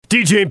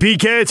DJ and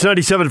PK, it's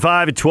 97.5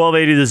 at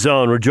 1280 The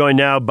Zone. We're joined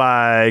now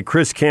by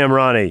Chris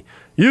Kamrani,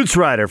 Utes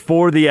writer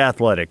for The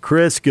Athletic.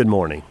 Chris, good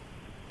morning.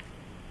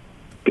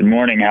 Good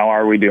morning. How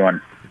are we doing?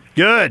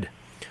 Good.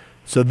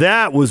 So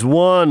that was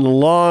one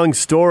long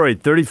story,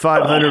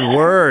 3,500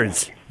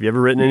 words. Have you ever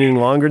written anything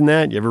longer than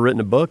that? You ever written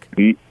a book?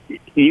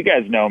 You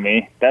guys know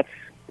me. That's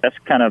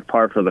kind of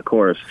par for the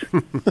course.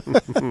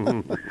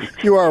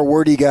 You are a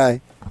wordy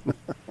guy.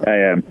 I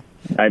am.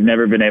 I've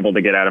never been able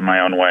to get out of my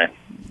own way.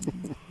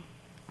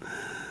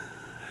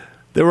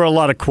 There were a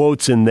lot of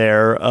quotes in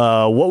there.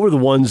 What were the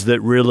ones that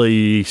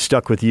really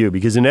stuck with you?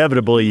 Because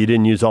inevitably you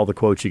didn't use all the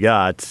quotes you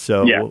got.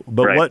 So, yeah,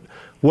 but right.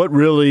 what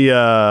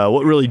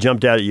really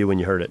jumped out at you when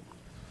you heard it?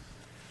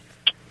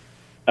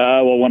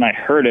 Well, when I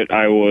heard it,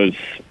 I was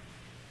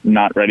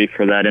not ready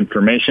for that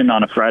information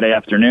on a Friday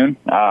afternoon.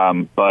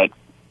 But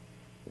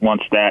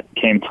once that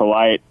came to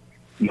light,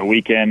 the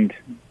weekend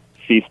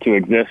ceased to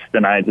exist,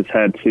 and I just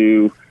had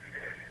to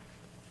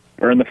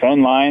burn the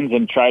phone lines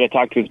and try to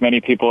talk to as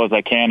many people as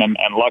I can. And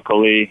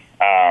luckily,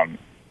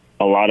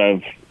 a lot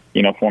of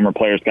former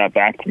players got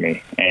back to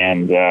me.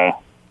 And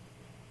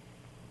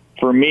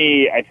for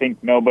me, I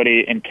think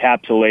nobody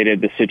encapsulated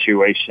the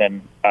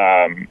situation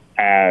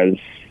as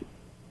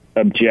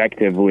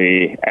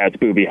objectively as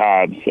Boobie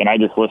Hobbs. And I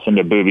just listened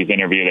to Boobie's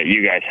interview that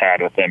you guys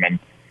had with him, and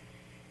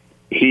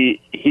he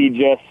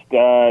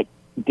just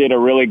did a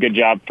really good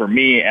job for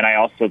me, and I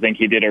also think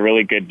he did a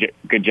really good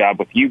job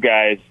with you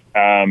guys,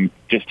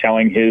 just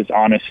telling his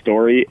honest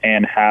story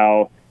and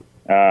how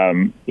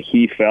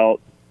he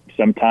felt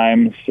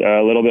sometimes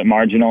a little bit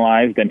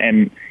marginalized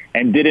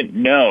and didn't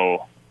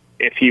know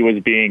if he was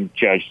being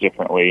judged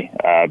differently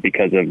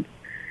because of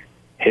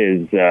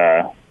his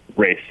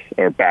race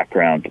or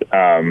background.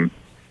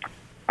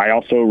 I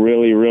also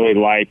really, really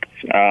liked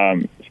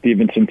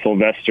Stevenson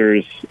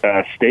Sylvester's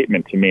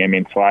statement to me. I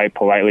mean, so I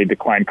politely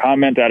declined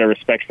comment out of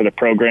respect for the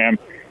program,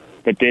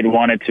 but did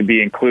want it to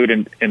be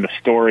included in the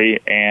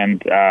story.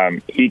 And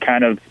he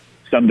kind of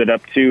summed it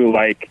up too,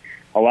 like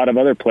a lot of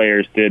other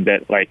players did,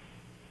 that like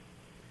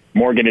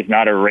Morgan is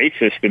not a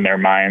racist in their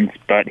minds,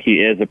 but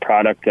he is a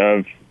product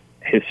of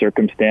his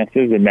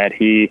circumstances, and that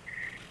he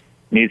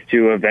needs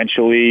to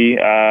eventually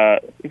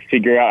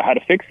figure out how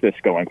to fix this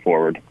going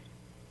forward.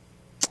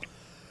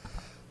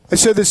 I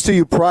said this to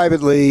you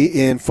privately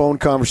in phone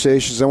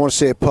conversations. I want to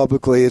say it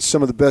publicly. It's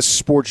some of the best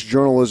sports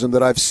journalism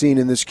that I've seen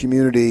in this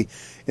community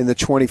in the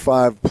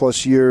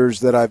 25-plus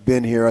years that I've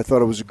been here. I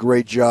thought it was a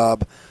great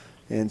job,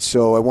 and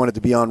so I wanted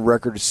to be on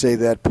record to say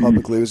that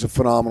publicly. It was a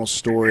phenomenal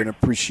story, and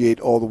appreciate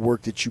all the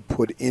work that you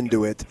put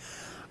into it.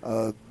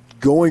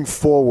 Going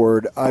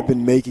forward, I've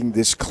been making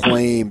this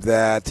claim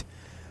that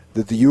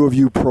the U of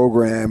U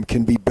program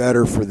can be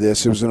better for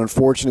this. It was an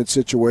unfortunate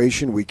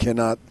situation. We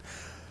cannot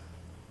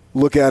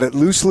look at it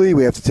loosely.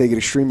 We have to take it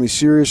extremely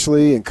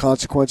seriously, and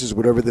consequences,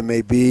 whatever they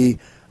may be.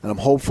 And I'm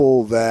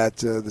hopeful that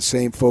the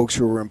same folks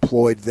who were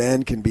employed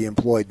then can be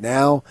employed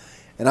now.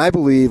 And I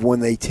believe when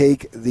they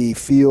take the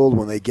field,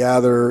 when they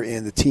gather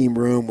in the team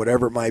room,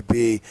 whatever it might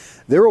be,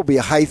 there will be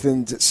a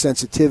heightened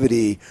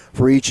sensitivity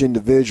for each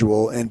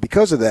individual. And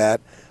because of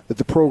that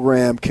the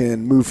program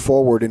can move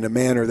forward in a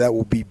manner that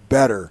will be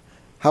better.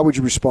 How would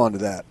you respond to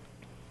that?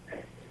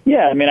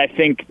 Yeah, I mean, I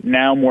think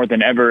now more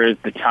than ever is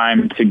the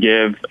time to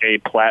give a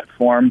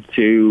platform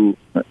to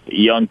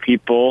young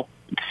people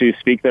to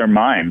speak their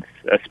minds,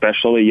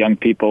 especially young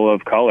people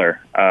of color,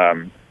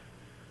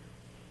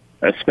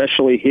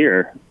 especially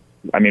here.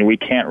 I mean, we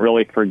can't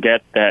really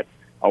forget that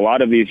a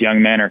lot of these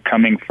young men are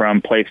coming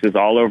from places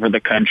all over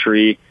the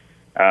country.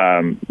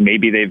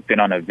 Maybe they've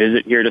been on a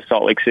visit here to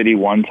Salt Lake City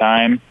one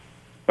time,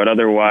 but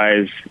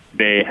otherwise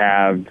they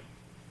have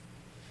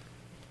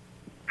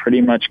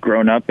pretty much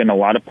grown up in a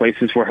lot of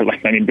places where,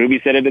 like, I mean,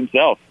 Boobie said it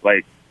himself,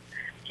 like,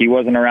 he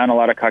wasn't around a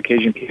lot of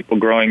Caucasian people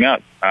growing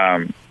up.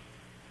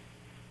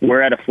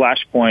 We're at a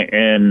flashpoint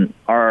in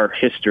our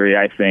history,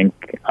 I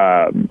think,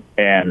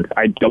 and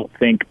I don't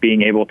think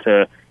being able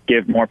to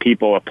give more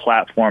people a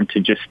platform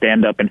to just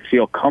stand up and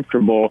feel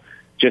comfortable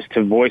just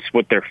to voice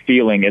what they're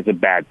feeling is a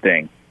bad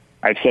thing.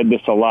 I've said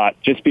this a lot.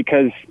 Just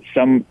because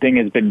something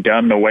has been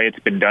done the way it's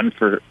been done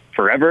for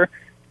forever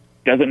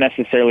doesn't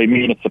necessarily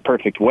mean it's the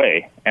perfect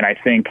way. And I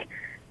think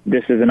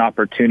this is an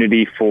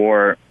opportunity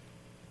for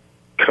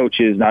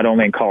coaches, not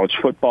only in college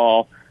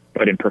football,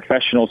 but in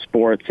professional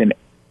sports and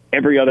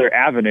every other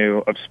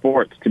avenue of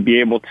sports, to be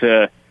able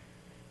to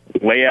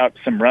lay out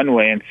some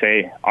runway and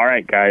say, all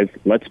right, guys,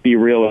 let's be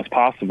real as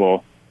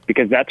possible,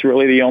 because that's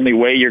really the only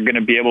way you're going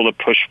to be able to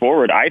push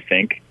forward, I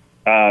think,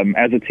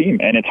 as a team.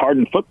 And it's hard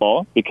in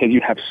football because you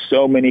have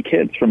so many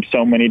kids from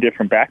so many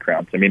different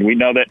backgrounds. I mean, we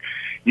know that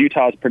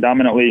Utah is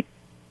predominantly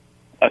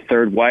a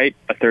third white,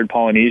 a third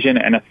Polynesian,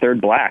 and a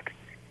third black.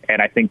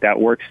 And I think that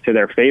works to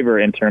their favor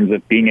in terms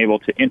of being able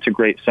to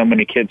integrate so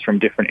many kids from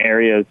different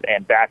areas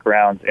and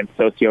backgrounds and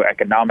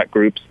socioeconomic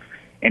groups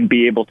and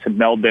be able to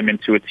meld them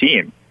into a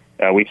team.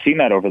 We've seen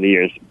that over the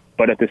years.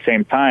 But at the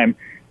same time,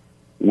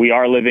 we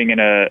are living in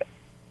a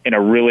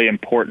really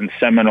important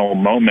seminal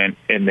moment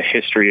in the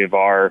history of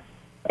our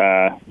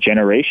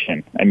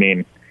generation. I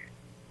mean,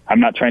 I'm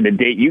not trying to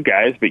date you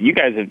guys, but you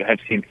guys have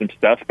seen some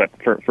stuff. But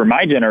for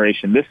my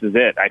generation, this is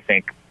it, I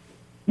think,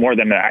 more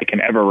than I can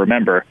ever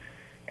remember.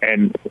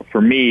 And for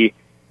me,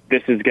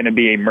 this is going to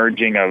be a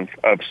merging of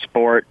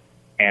sport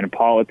and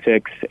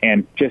politics,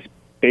 and just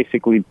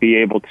basically be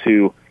able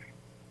to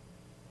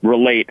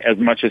relate as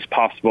much as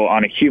possible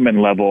on a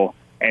human level,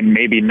 and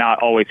maybe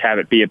not always have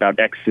it be about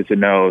X's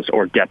and O's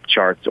or depth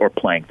charts or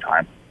playing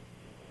time.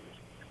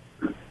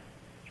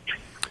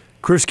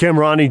 Chris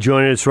Kamrani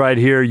joining us right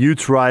here,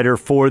 Utes writer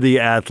for The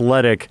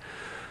Athletic.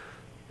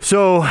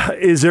 So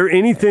is there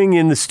anything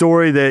in the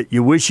story that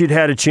you wish you'd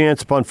had a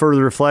chance upon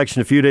further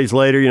reflection a few days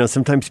later? You know,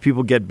 sometimes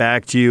people get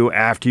back to you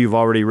after you've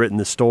already written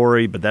the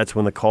story, but that's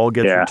when the call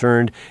gets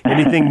returned.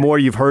 Anything more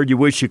you've heard you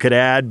wish you could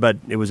add, but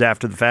it was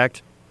after the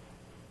fact?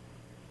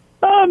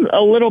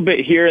 A little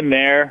bit here and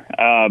there.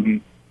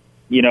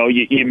 You know,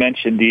 you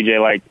mentioned,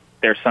 DJ, like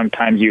there's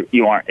sometimes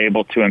you aren't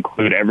able to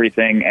include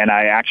everything, and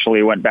I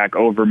actually went back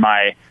over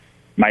my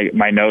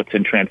notes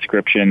and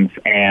transcriptions,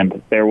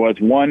 and there was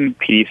one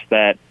piece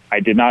that I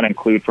did not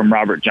include from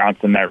Robert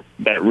Johnson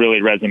that really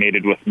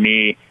resonated with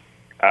me,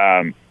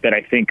 that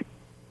I think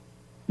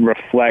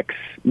reflects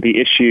the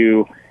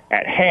issue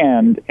at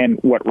hand. And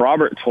what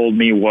Robert told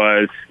me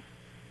was,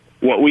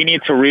 what we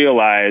need to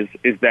realize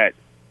is that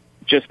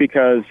just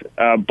because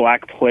a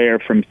black player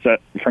from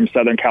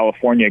Southern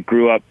California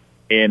grew up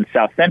in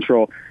South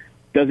Central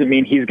doesn't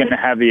mean he's going to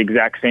have the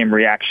exact same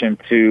reaction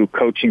to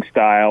coaching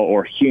style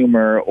or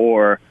humor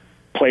or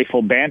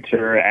playful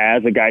banter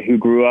as a guy who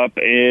grew up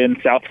in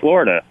South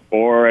Florida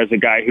or as a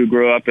guy who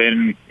grew up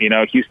in,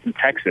 Houston,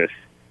 Texas.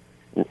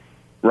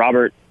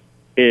 Robert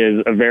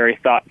is a very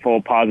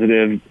thoughtful,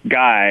 positive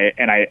guy,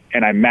 and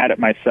I'm mad at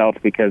myself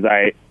because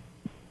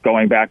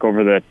going back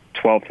over the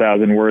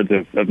 12,000 words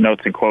of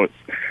notes and quotes,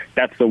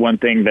 that's the one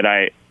thing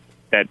that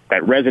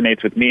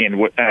resonates with me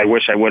and I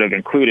wish I would have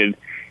included.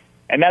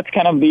 And that's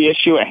kind of the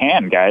issue at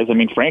hand, guys. I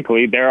mean,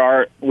 frankly,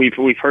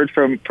 we've heard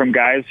from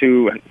guys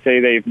who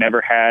say they've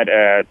never had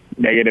a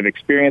negative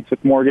experience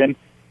with Morgan,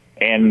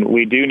 and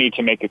we do need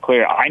to make it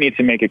clear. I need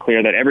to make it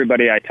clear that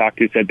everybody I talked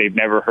to said they've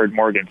never heard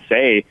Morgan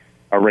say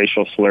a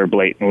racial slur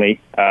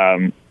blatantly.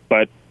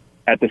 But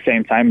at the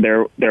same time,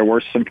 there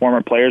were some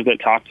former players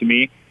that talked to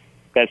me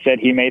that said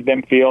he made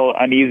them feel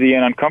uneasy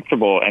and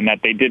uncomfortable, and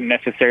that they didn't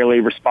necessarily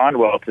respond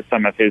well to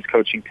some of his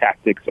coaching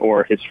tactics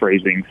or his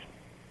phrasings.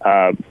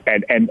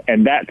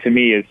 And that to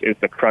me is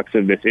the crux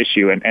of this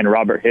issue. And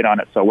Robert hit on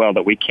it so well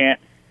that we can't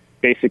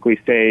basically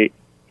say,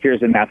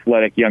 here's an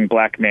athletic young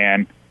black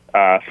man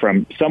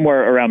from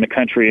somewhere around the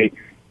country.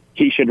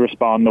 He should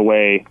respond the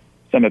way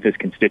some of his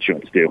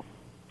constituents do.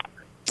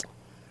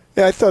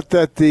 Yeah, I thought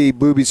that the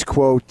Boobies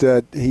quote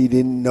that he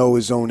didn't know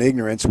his own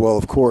ignorance. Well,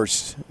 of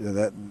course,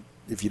 that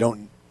if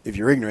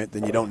you're ignorant,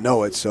 then you don't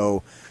know it.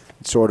 So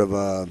it's sort of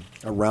a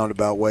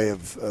roundabout way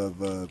of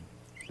a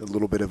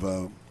little bit of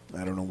a,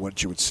 I don't know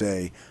what you would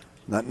say,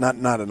 not an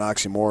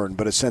oxymoron,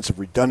 but a sense of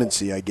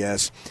redundancy, I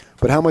guess.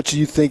 But how much do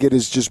you think it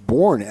is just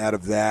born out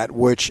of that,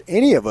 which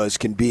any of us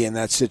can be in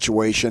that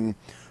situation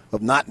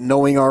of not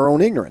knowing our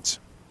own ignorance?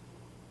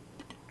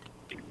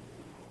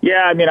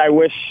 Yeah, I mean, I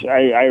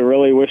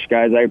really wish,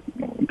 guys, I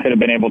could have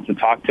been able to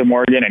talk to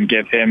Morgan and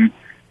give him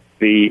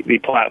the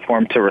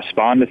platform to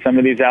respond to some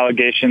of these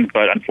allegations,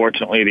 but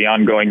unfortunately the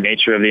ongoing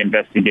nature of the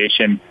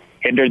investigation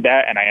hindered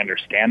that, and I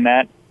understand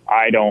that.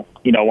 I don't,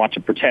 want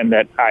to pretend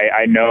that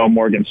I know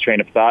Morgan's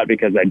train of thought,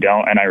 because I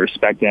don't, and I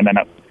respect him,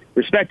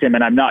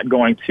 and I'm not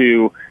going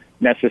to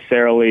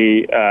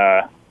necessarily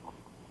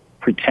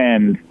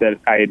pretend that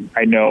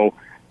I know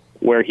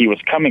where he was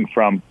coming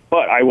from.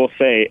 But I will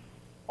say,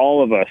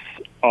 all of us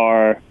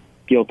are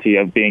guilty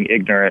of being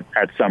ignorant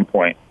at some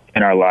point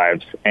in our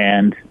lives,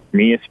 and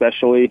me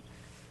especially.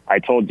 I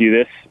told you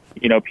this,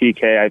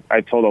 PK.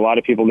 I've told a lot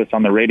of people this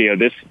on the radio.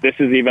 This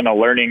is even a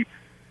learning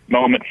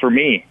moment for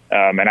me,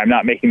 and I'm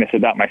not making this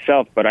about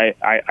myself, but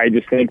I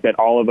just think that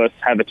all of us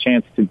have a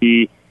chance to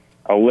be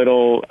a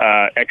little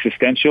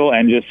existential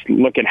and just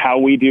look at how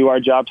we do our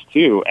jobs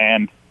too,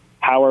 and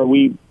how are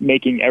we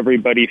making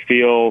everybody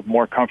feel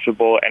more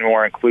comfortable and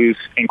more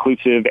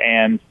inclusive.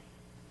 And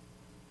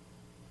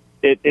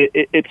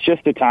it's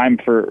just a time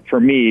for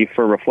me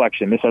for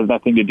reflection. This has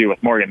nothing to do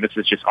with Morgan. This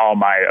is just all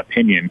my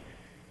opinion.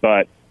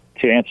 But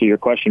to answer your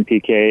question,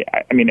 PK,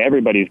 I mean,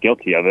 everybody's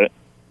guilty of it.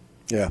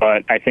 Yeah.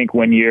 But I think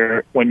when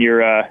you're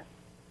a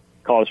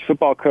college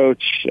football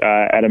coach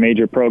at a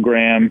major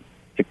program,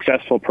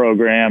 successful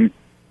program,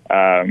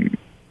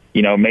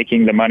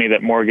 making the money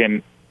that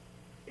Morgan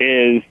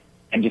is,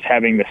 and just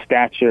having the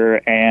stature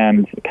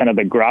and kind of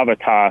the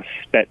gravitas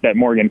that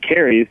Morgan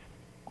carries,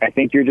 I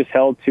think you're just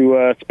held to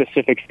a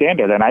specific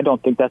standard, and I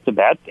don't think that's a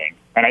bad thing.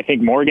 And I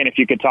think Morgan, if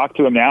you could talk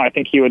to him now, I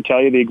think he would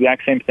tell you the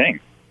exact same thing.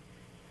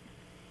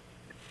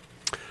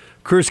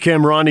 Chris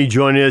Kamrani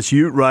joining us,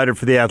 Ute writer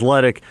for The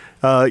Athletic.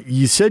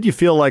 You said you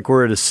feel like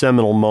we're at a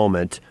seminal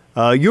moment.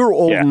 You're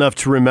old enough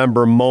to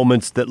remember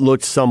moments that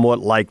looked somewhat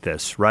like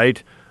this,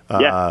 right?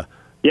 Yeah.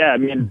 Yeah, I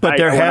mean, but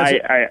there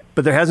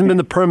hasn't been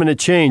the permanent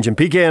change. And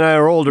PK and I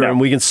are older,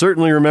 and we can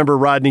certainly remember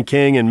Rodney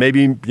King and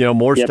maybe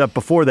more stuff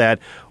before that.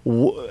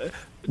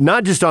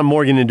 Not just on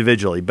Morgan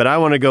individually, but I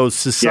want to go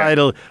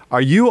societal. Yeah.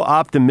 Are you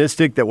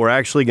optimistic that we're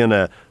actually going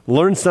to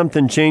learn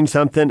something, change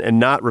something, and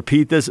not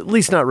repeat this? At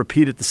least not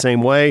repeat it the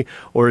same way,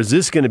 or is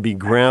this going to be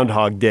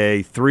Groundhog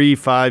Day 3,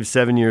 5,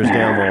 7 years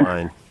down the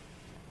line?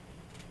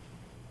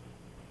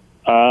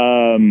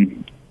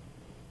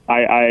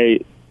 I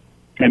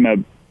am a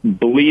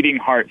bleeding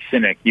heart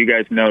cynic. You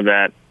guys know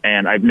that,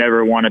 and I've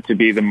never wanted to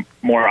be the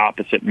more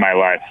opposite in my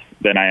life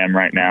than I am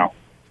right now.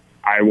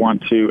 I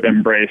want to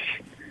embrace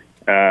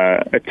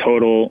a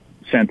total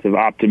sense of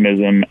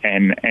optimism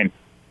and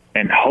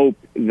hope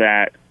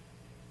that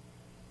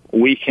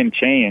we can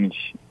change.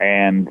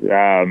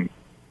 And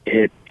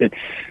it's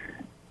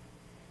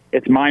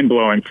mind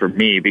blowing for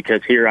me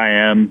because here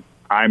I am.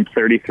 I'm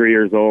 33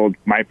 years old.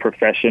 My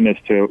profession is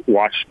to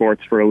watch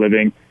sports for a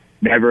living.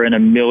 Never in a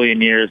million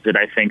years did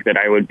I think that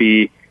I would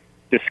be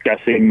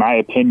discussing my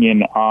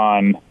opinion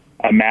on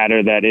a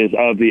matter that is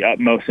of the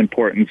utmost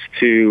importance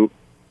to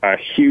a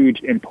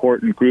huge,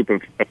 important group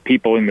of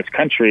people in this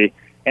country.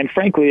 And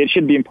frankly, it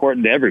should be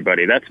important to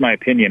everybody. That's my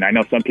opinion. I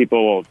know some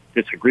people will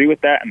disagree with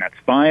that, and that's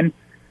fine.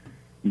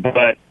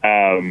 But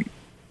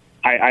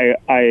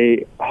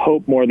I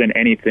hope more than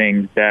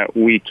anything that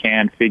we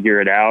can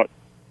figure it out.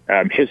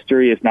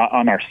 History is not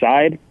on our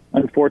side,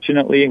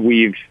 unfortunately.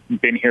 We've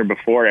been here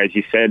before, as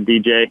you said,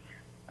 DJ.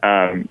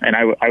 And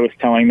I was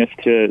telling this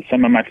to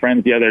some of my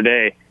friends the other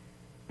day.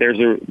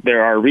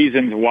 There are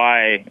reasons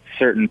why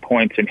certain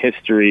points in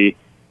history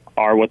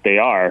are what they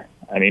are.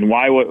 I mean,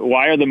 why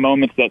are the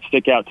moments that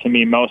stick out to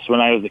me most when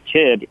I was a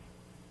kid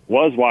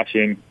was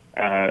watching,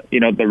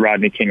 the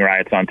Rodney King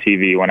riots on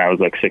TV when I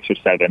was like 6 or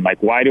 7.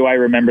 Like, why do I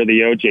remember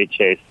the OJ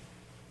chase?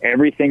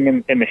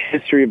 Everything in the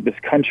history of this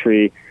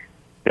country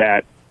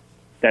that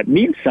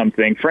means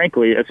something,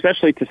 frankly,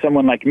 especially to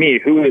someone like me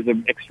who is a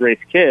mixed-race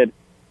kid,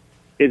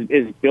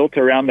 is built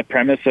around the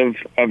premise of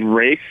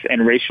race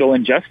and racial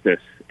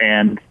injustice.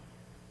 And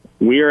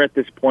we are at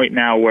this point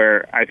now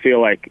where I feel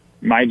like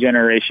my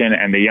generation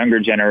and the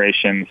younger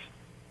generations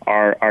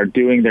are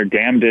doing their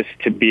damnedest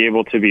to be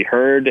able to be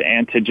heard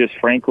and to just,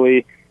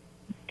 frankly,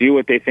 do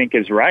what they think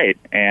is right.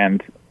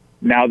 And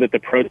now that the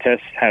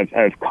protests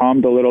have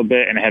calmed a little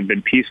bit and have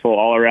been peaceful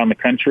all around the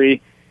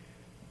country,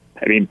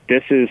 I mean,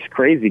 this is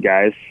crazy,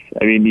 guys.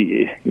 I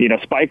mean,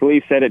 Spike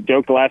Lee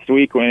joked last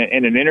week when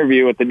in an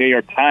interview with the New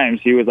York Times,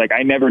 he was like,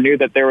 I never knew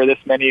that there were this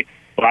many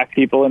black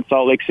people in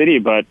Salt Lake City.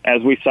 But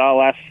as we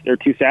saw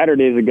 2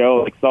 Saturdays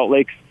ago, like Salt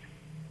Lake's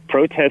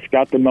protests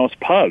got the most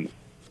pub.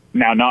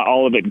 Now, not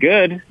all of it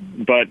good,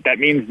 but that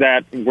means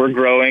that we're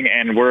growing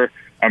and we're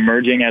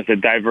emerging as a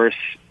diverse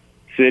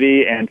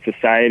city and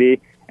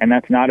society, and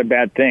that's not a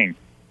bad thing.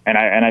 And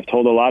I've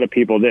told a lot of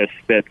people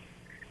that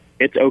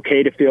it's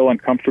okay to feel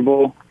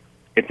uncomfortable.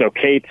 It's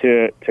okay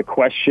to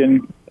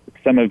question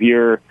some of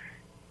your,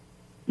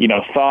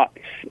 thoughts.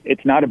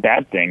 It's not a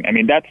bad thing. I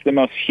mean, that's the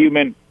most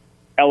human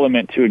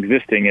element to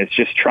existing, is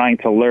just trying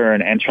to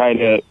learn and try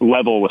to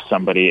level with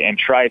somebody and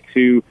try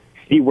to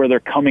see where they're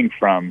coming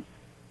from.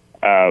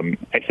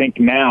 I think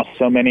now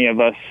so many of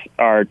us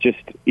are just,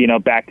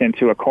 backed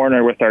into a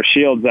corner with our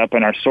shields up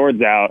and our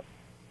swords out,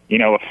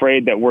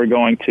 afraid that we're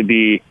going to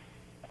be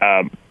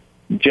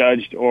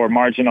judged or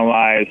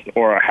marginalized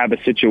or have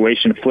a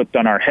situation flipped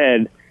on our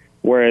head.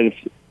 Whereas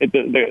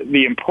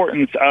the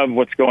importance of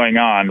what's going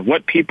on,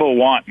 what people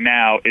want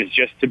now is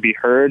just to be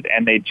heard,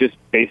 and they just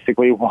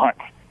basically want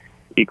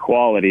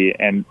equality.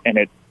 And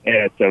it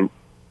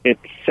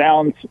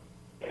sounds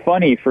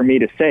funny for me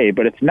to say,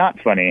 but it's not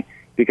funny,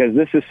 because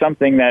this is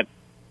something that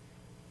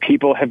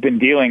people have been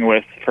dealing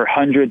with for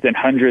hundreds and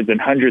hundreds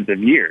and hundreds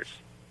of years.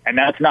 And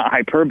that's not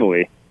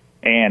hyperbole.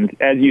 And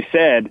as you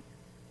said,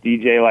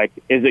 DJ,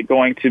 is it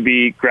going to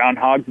be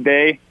Groundhog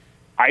Day?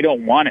 I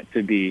don't want it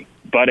to be.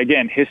 But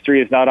again,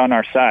 history is not on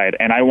our side,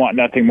 and I want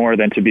nothing more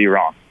than to be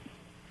wrong.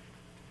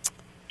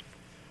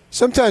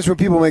 Sometimes when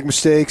people make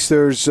mistakes,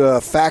 there's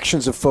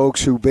factions of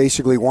folks who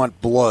basically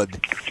want blood.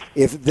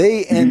 If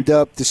they end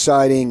up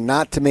deciding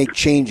not to make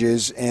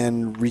changes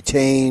and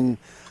retain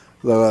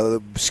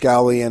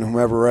Scally and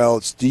whomever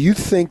else, do you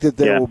think that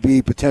there will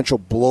be potential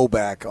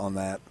blowback on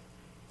that?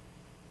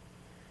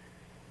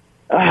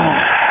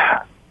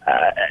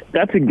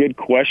 That's a good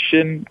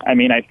question. I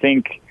mean, I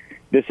think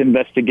this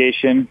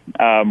investigation,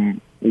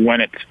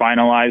 when it's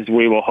finalized,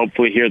 we will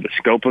hopefully hear the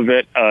scope of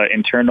it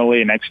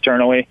internally and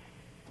externally.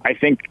 I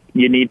think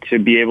you need to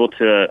be able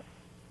to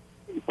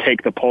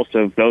take the pulse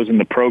of those in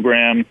the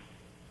program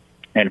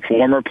and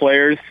former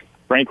players,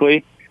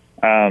 frankly,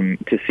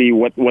 to see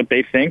what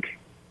they think.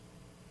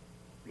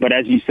 But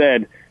as you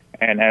said,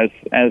 and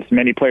as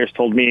many players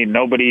told me,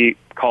 nobody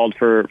called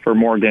for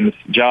Morgan's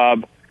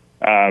job.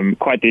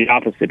 Quite the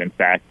opposite, in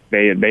fact.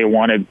 They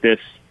wanted this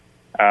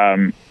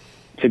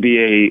to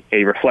be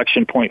a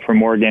reflection point for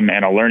Morgan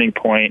and a learning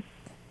point.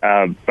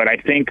 But I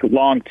think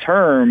long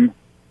term,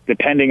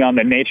 depending on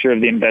the nature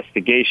of the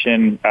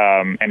investigation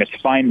and its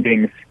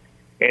findings,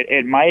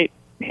 it might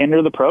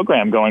hinder the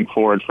program going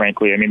forward,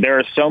 frankly. I mean, there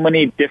are so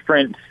many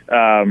different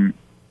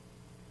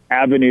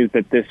avenues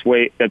that this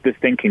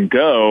thing can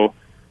go,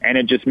 and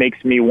it just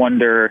makes me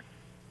wonder.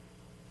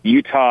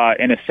 Utah,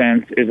 in a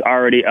sense, is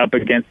already up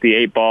against the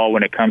 8 ball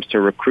when it comes to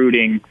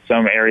recruiting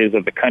some areas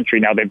of the country.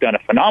 Now, they've done a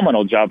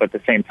phenomenal job at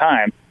the same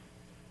time,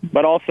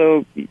 but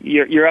also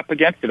you're up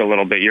against it a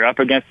little bit. You're up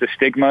against the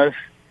stigmas,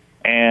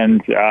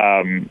 and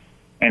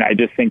I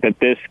just think that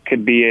this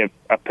could be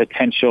a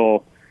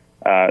potential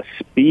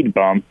speed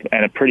bump,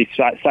 and a pretty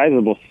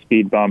sizable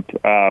speed bump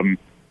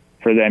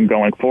for them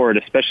going forward,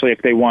 especially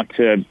if they want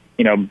to,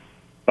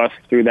 bust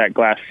through that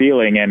glass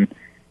ceiling and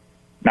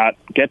not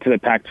get to the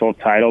Pac-12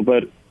 title,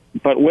 but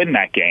win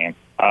that game.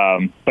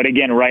 But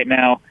again, right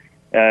now,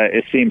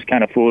 it seems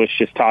kind of foolish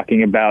just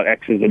talking about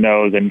X's and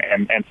O's and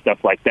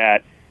stuff like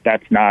that.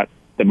 That's not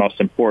the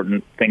most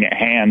important thing at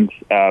hand.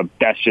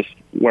 That's just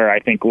where I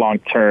think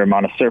long-term,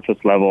 on a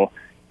surface level,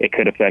 it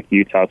could affect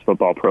Utah's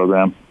football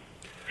program.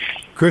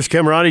 Chris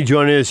Kamrani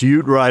joining us,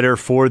 Ute writer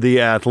for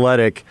The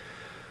Athletic.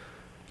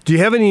 Do you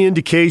have any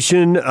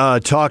indication,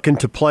 talking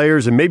to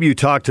players, and maybe you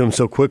talked to them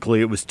so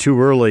quickly it was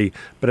too early,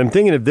 but I'm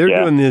thinking if they're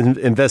doing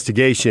the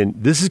investigation,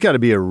 this has got to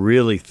be a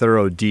really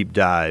thorough deep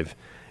dive.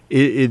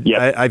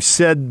 I've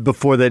said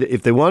before that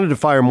if they wanted to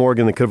fire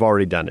Morgan, they could have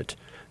already done it.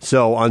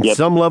 So on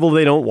some level,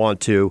 they don't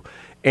want to.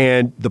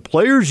 And the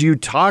players you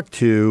talk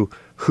to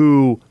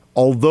who,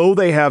 although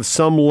they have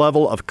some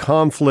level of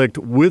conflict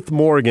with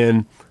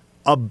Morgan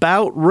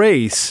about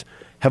race,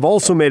 have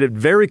also made it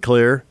very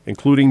clear,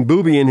 including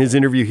Booby in his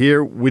interview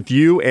here with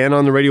you and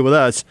on the radio with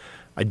us,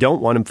 I don't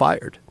want him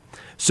fired.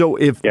 So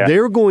if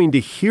they're going to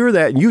hear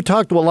that, and you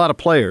talk to a lot of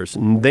players,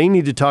 and they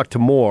need to talk to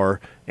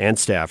more, and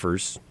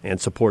staffers, and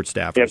support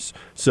staffers.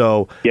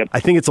 So I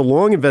think it's a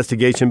long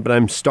investigation, but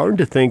I'm starting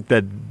to think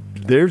that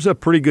there's a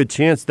pretty good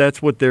chance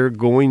that's what they're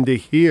going to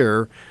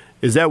hear.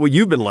 Is that what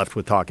you've been left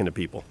with talking to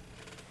people?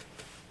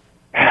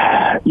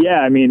 Yeah,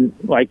 I mean,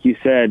 like you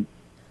said,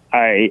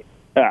 I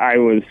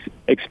was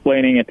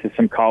explaining it to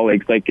some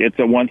colleagues, like it's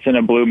a once in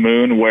a blue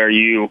moon where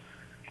you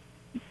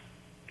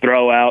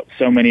throw out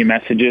so many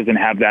messages and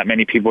have that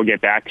many people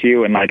get back to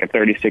you in like a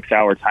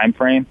 36-hour time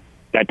frame.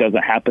 That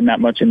doesn't happen that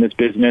much in this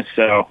business,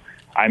 so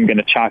I'm going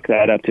to chalk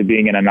that up to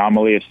being an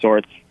anomaly of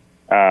sorts,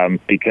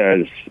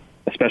 because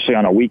especially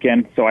on a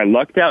weekend. So I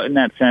lucked out in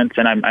that sense,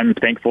 and I'm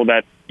thankful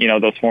that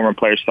those former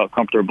players felt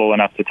comfortable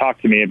enough to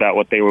talk to me about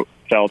what they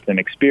felt and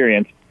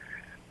experienced.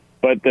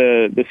 But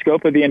the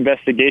scope of the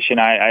investigation,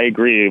 I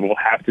agree, will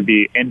have to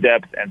be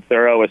in-depth and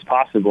thorough as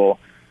possible.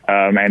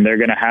 And they're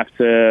going to have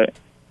to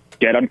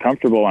get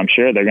uncomfortable, I'm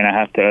sure. They're going to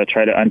have to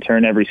try to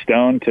unturn every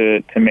stone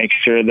to make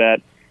sure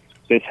that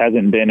this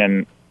hasn't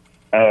been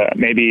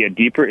maybe a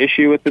deeper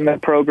issue within the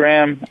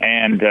program.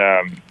 And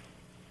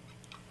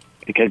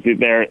because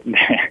they're,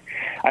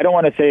 I don't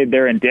want to say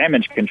they're in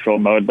damage control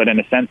mode, but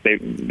in a sense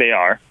they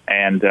are.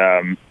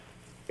 And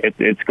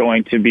it's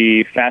going to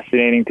be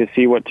fascinating to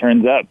see what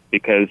turns up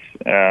because,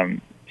 to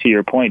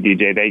your point,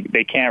 DJ,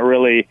 they can't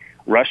really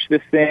rush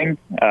this thing.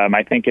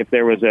 I think if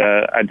there was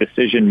a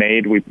decision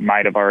made, we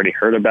might have already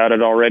heard about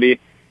it already.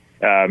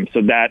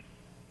 So that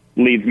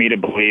leads me to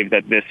believe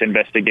that this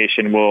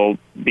investigation will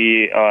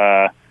be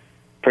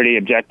pretty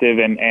objective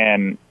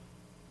and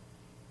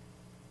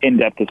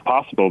in-depth as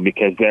possible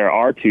because there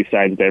are two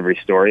sides to every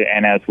story.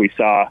 And as we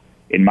saw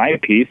in my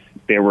piece,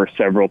 there were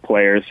several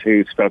players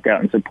who spoke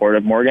out in support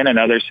of Morgan and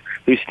others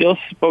who still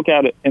spoke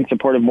out in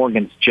support of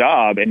Morgan's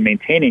job and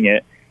maintaining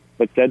it,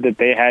 but said that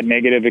they had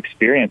negative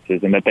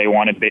experiences and that they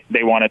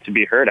wanted to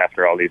be heard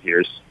after all these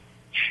years.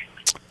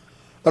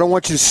 I don't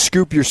want you to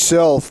scoop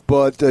yourself,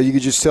 but you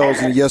could just tell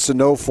us in a yes or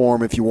no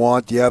form if you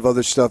want. Do you have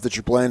other stuff that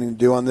you're planning to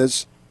do on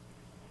this?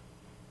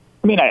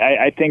 I mean,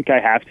 I think I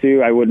have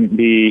to. I wouldn't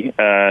be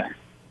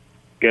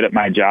good at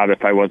my job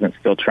if I wasn't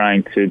still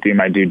trying to do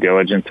my due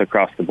diligence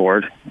across the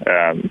board.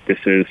 This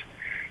is,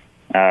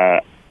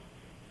 I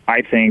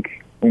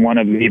think, one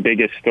of the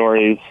biggest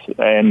stories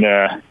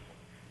in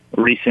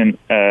recent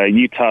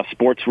Utah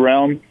sports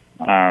realm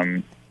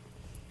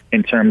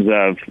in terms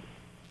of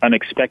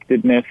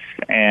unexpectedness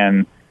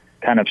and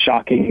kind of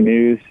shocking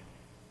news.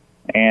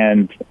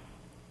 And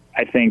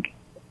I think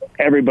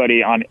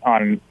everybody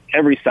on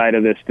every side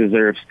of this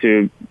deserves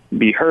to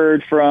be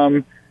heard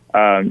from.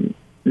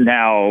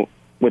 Now,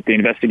 with the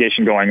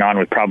investigation going on,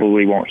 we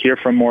probably won't hear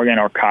from Morgan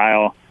or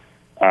Kyle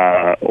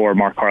or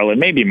Mark Harlan.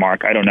 Maybe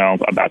Mark. I don't know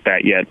about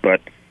that yet, but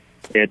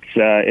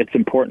it's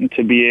important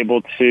to be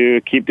able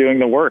to keep doing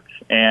the work.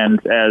 And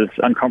as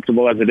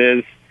uncomfortable as it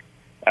is,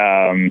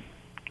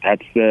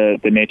 that's the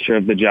nature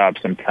of the job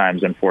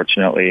sometimes,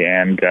 unfortunately.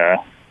 And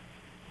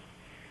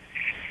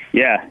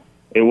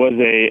it was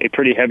a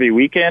pretty heavy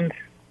weekend.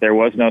 There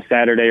was no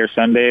Saturday or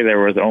Sunday. There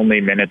was only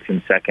minutes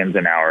and seconds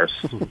and hours.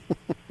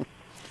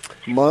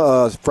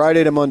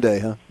 Friday to Monday,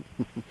 huh?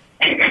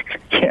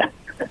 Yeah,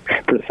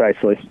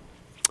 precisely.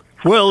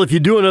 Well, if you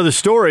do another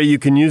story, you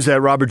can use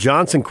that Robert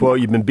Johnson quote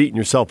you've been beating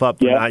yourself up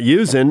for not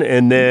using,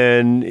 and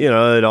then,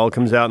 it all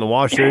comes out in the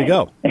wash. There you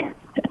go.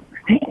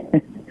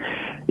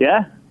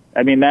 Yeah.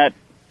 I mean,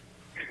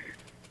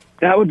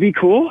 That would be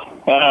cool.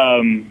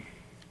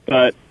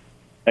 But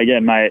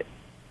again,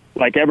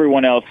 like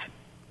everyone else,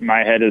 my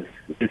head is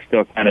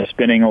still kind of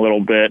spinning a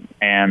little bit,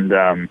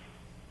 and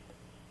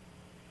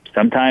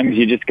sometimes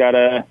you just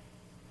gotta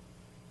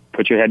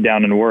put your head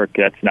down and work.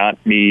 That's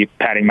not me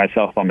patting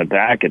myself on the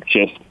back. It's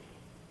just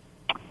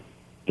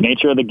the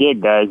nature of the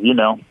gig, guys. You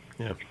know.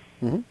 Yeah.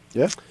 Mm-hmm.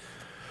 Yeah.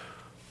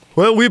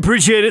 Well, we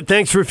appreciate it.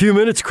 Thanks for a few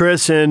minutes,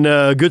 Chris, and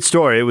good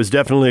story. It was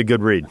definitely a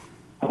good read.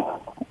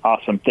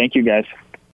 Awesome. Thank you, guys.